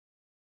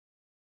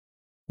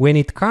When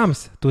it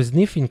comes to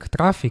sniffing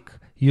traffic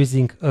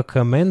using a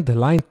command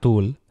line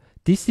tool,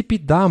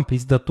 tcpdump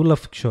is the tool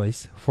of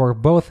choice for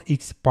both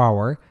its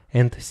power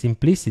and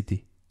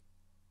simplicity.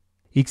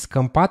 It's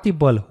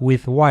compatible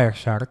with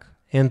Wireshark,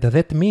 and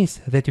that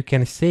means that you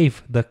can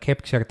save the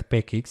captured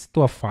packets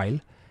to a file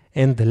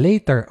and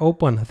later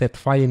open that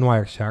file in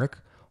Wireshark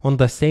on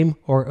the same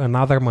or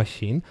another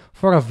machine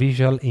for a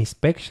visual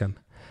inspection.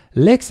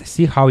 Let's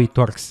see how it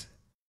works.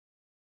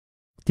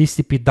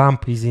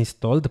 tcpdump is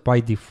installed by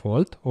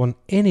default on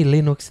any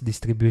Linux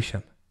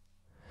distribution.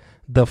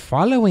 The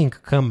following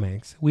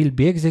commands will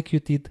be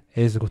executed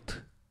as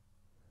root.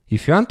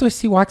 If you want to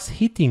see what's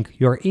hitting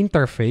your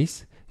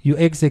interface, you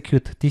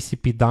execute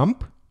tcpdump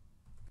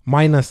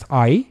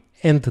 -i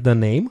and the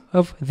name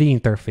of the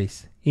interface.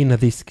 In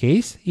this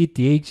case,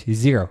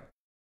 ETH0.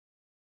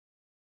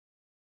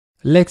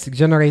 Let's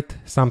generate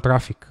some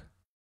traffic.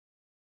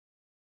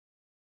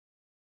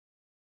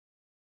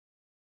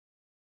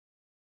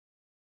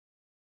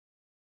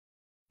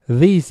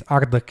 These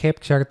are the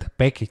captured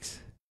packets.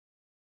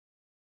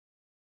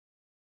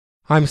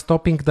 I'm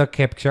stopping the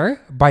capture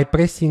by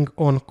pressing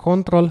on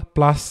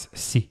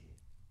Ctrl+C.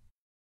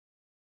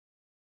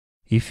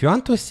 If you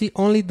want to see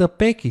only the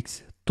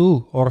packets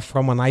to or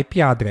from an IP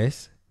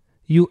address,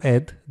 you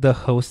add the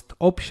host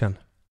option.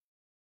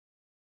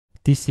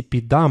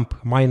 tcpdump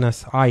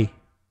 -i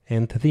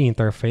and the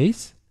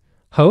interface,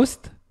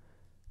 host,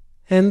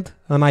 and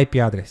an IP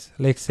address.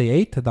 Let's say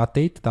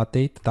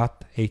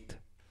 8.8.8.8.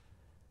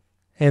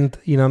 And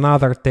in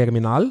another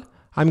terminal,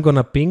 I'm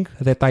gonna ping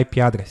that IP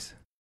address.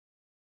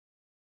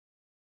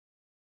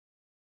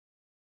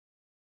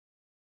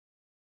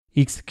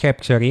 It's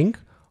capturing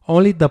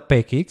only the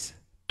packets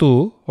to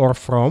or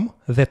from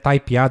that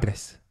IP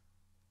address.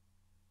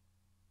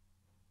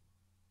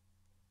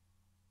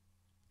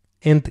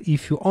 And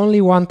if you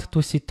only want to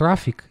see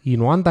traffic in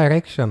one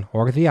direction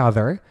or the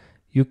other,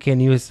 you can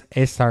use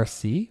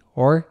SRC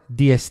or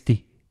DST,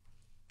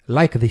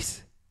 like this.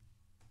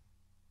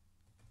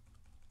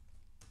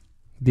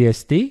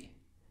 DST,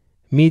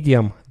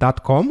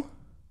 medium.com,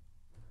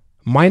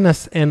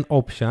 -n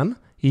option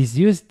is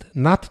used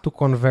not to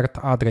convert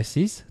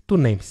addresses to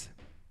names.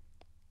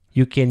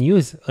 You can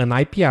use an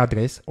IP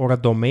address or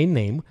a domain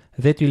name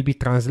that will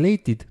be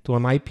translated to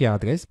an IP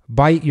address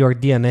by your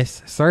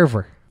DNS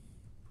server.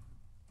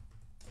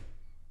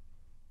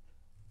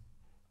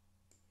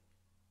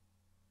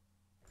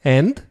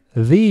 And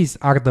these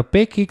are the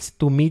packets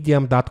to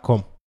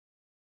medium.com.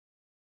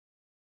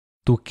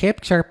 To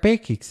capture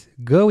packets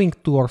going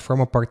to or from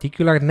a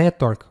particular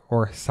network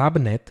or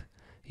subnet,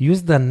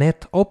 use the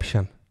net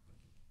option.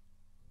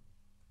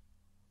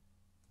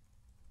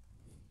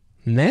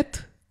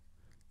 Net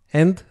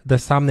and the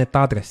subnet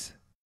address.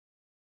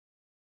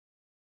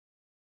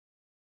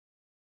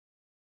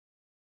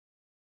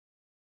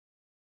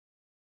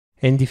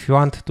 And if you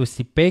want to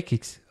see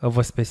packets of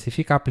a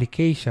specific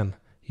application,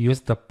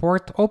 use the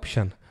port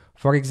option.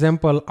 For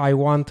example, I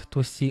want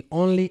to see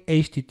only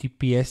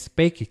HTTPS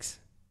packets.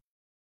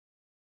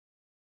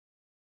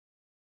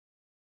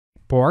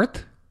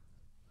 Port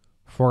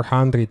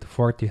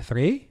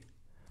 443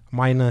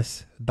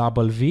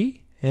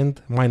 -W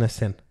and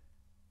 -N.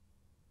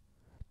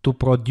 To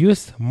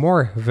produce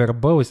more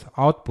verbose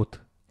output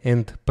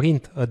and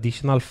print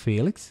additional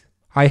fields,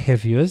 I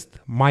have used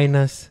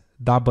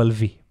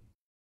 -W.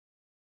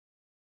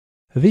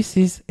 This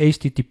is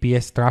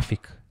HTTPS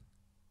traffic.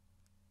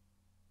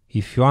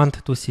 If you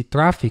want to see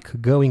traffic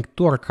going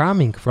to or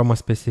coming from a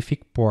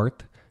specific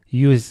port,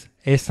 use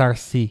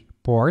SRC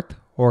port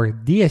or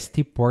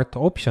DST port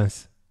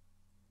options.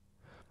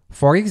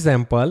 For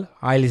example,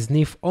 I'll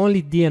sniff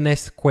only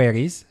DNS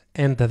queries,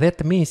 and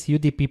that means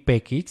UDP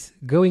packets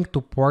going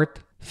to port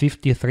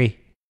 53.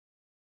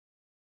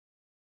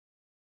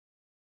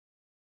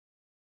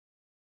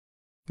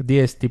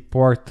 DST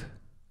port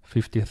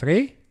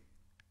 53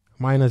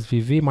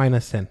 -VV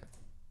 -N.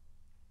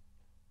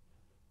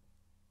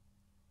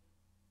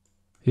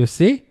 You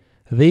see,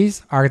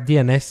 these are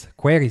DNS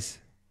queries.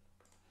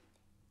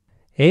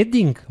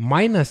 Adding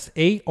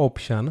 -A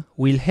option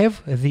will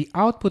have the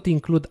output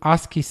include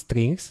ASCII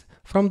strings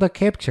from the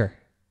capture.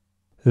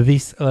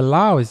 This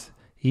allows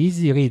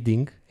easy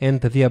reading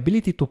and the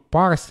ability to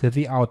parse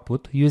the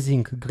output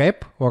using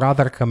grep or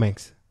other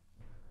commands.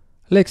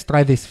 Let's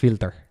try this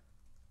filter.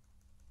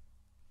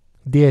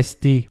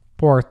 DST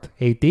port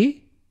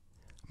 80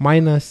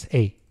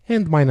 -A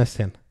and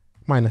 -N.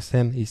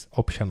 -N is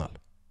optional.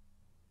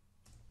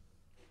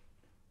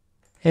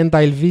 And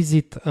I'll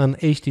visit an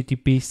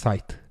HTTP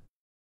site.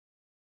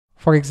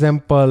 For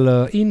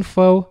example,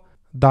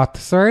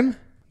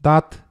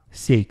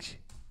 info.cern.ch.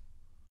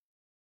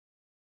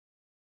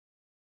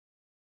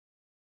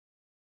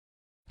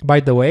 By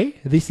the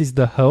way, this is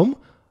the home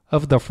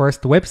of the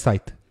first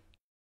website.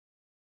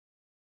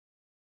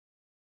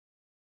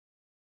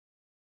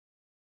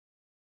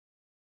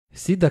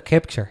 See the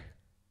capture.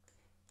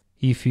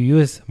 If you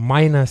use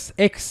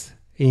 -X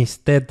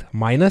instead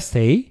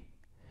 -A,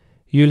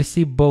 you'll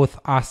see both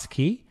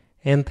ASCII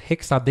and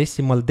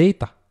hexadecimal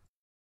data.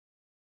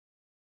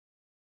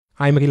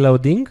 I'm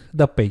reloading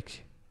the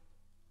page.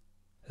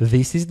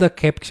 This is the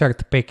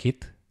captured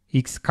packet,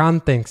 its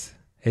contents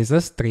as a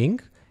string,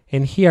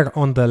 and here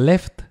on the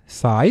left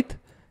side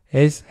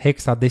as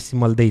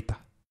hexadecimal data.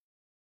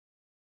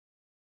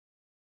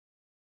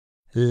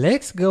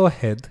 Let's go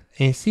ahead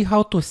and see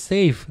how to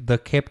save the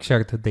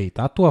captured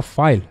data to a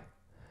file.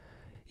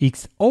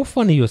 It's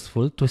often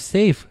useful to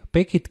save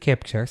packet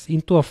captures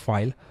into a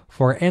file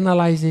for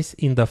analysis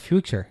in the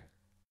future.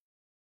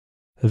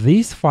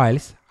 These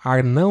files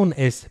are known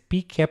as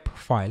pcap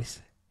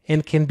files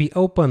and can be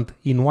opened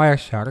in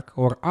Wireshark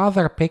or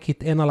other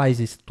packet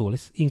analysis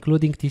tools,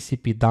 including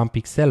tcpdump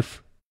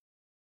itself.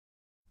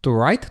 To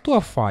write to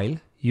a file,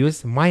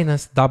 use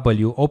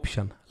 -w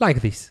option,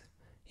 like this.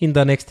 In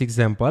the next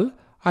example,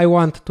 I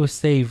want to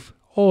save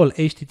all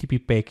HTTP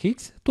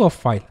packets to a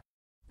file.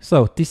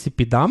 So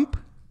tcpdump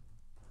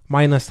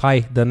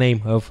 -i the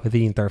name of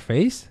the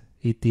interface,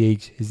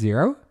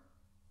 eth0,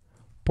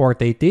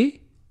 port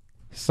 80,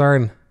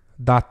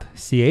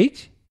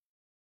 cern.ch,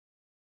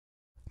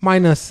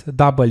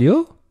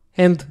 -w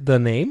and the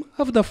name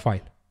of the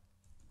file,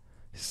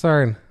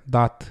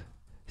 cern.ch.pcap.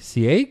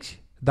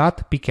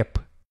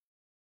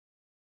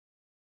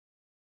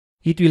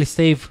 It will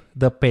save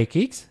the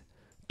packets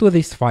to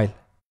this file.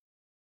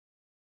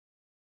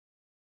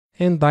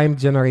 And I'm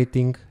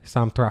generating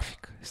some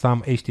traffic,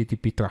 some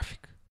HTTP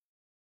traffic.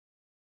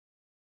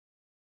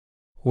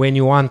 When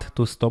you want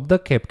to stop the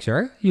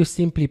capture, you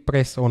simply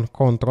press on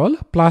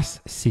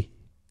Ctrl+C.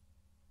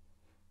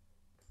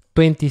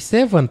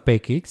 27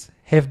 packets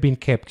have been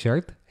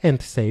captured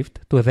and saved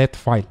to that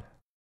file.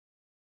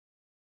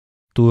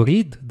 To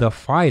read the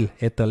file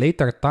at a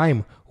later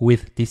time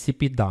with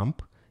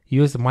tcpdump,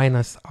 use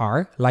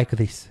 -r like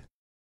this.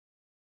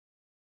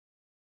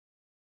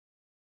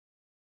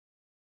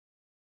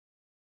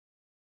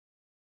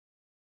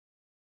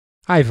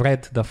 I've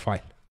read the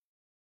file.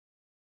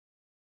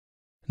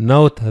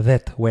 Note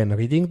that when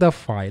reading the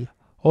file,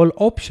 all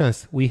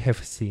options we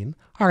have seen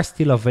are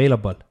still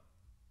available.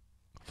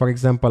 For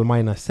example,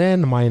 -n,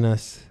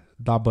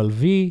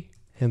 -w,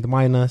 and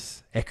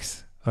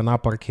 -x, an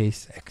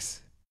uppercase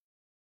x.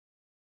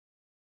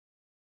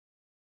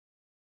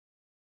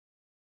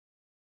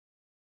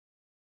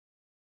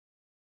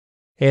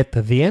 At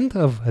the end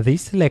of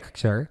this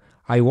lecture,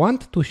 I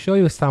want to show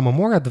you some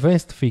more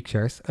advanced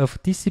features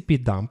of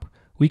tcpdump,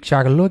 which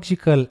are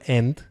logical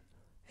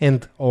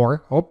and/or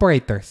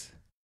operators.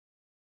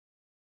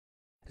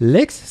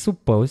 Let's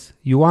suppose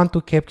you want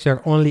to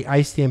capture only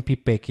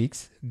ICMP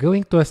packets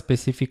going to a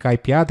specific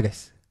IP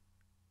address.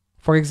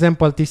 For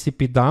example,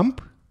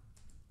 tcpdump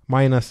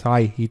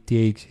 -i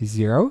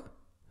eth0,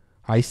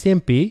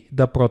 ICMP,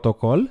 the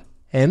protocol,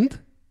 and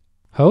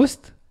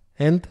host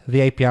and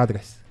the IP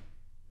address.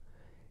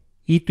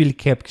 It will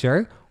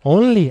capture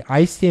only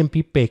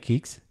ICMP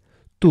packets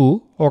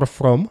to or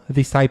from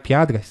this IP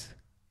address.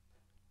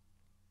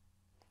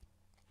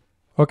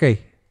 Okay,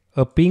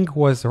 a ping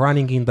was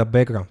running in the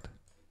background.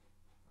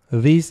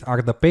 These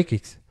are the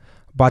packets,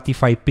 but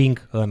if I ping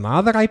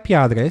another IP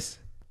address,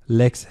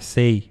 let's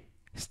say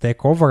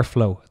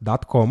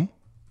stackoverflow.com,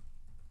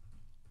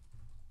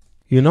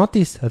 you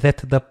notice that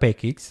the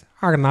packets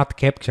are not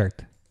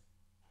captured.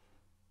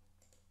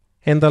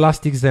 And the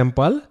last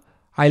example,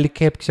 I'll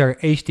capture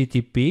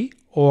HTTP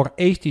or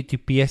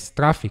HTTPS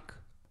traffic.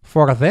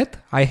 For that,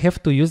 I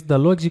have to use the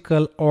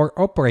logical OR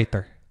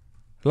operator,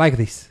 like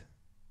this.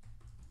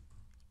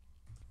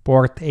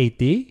 Port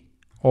 80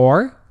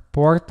 or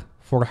port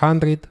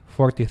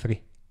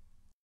 443.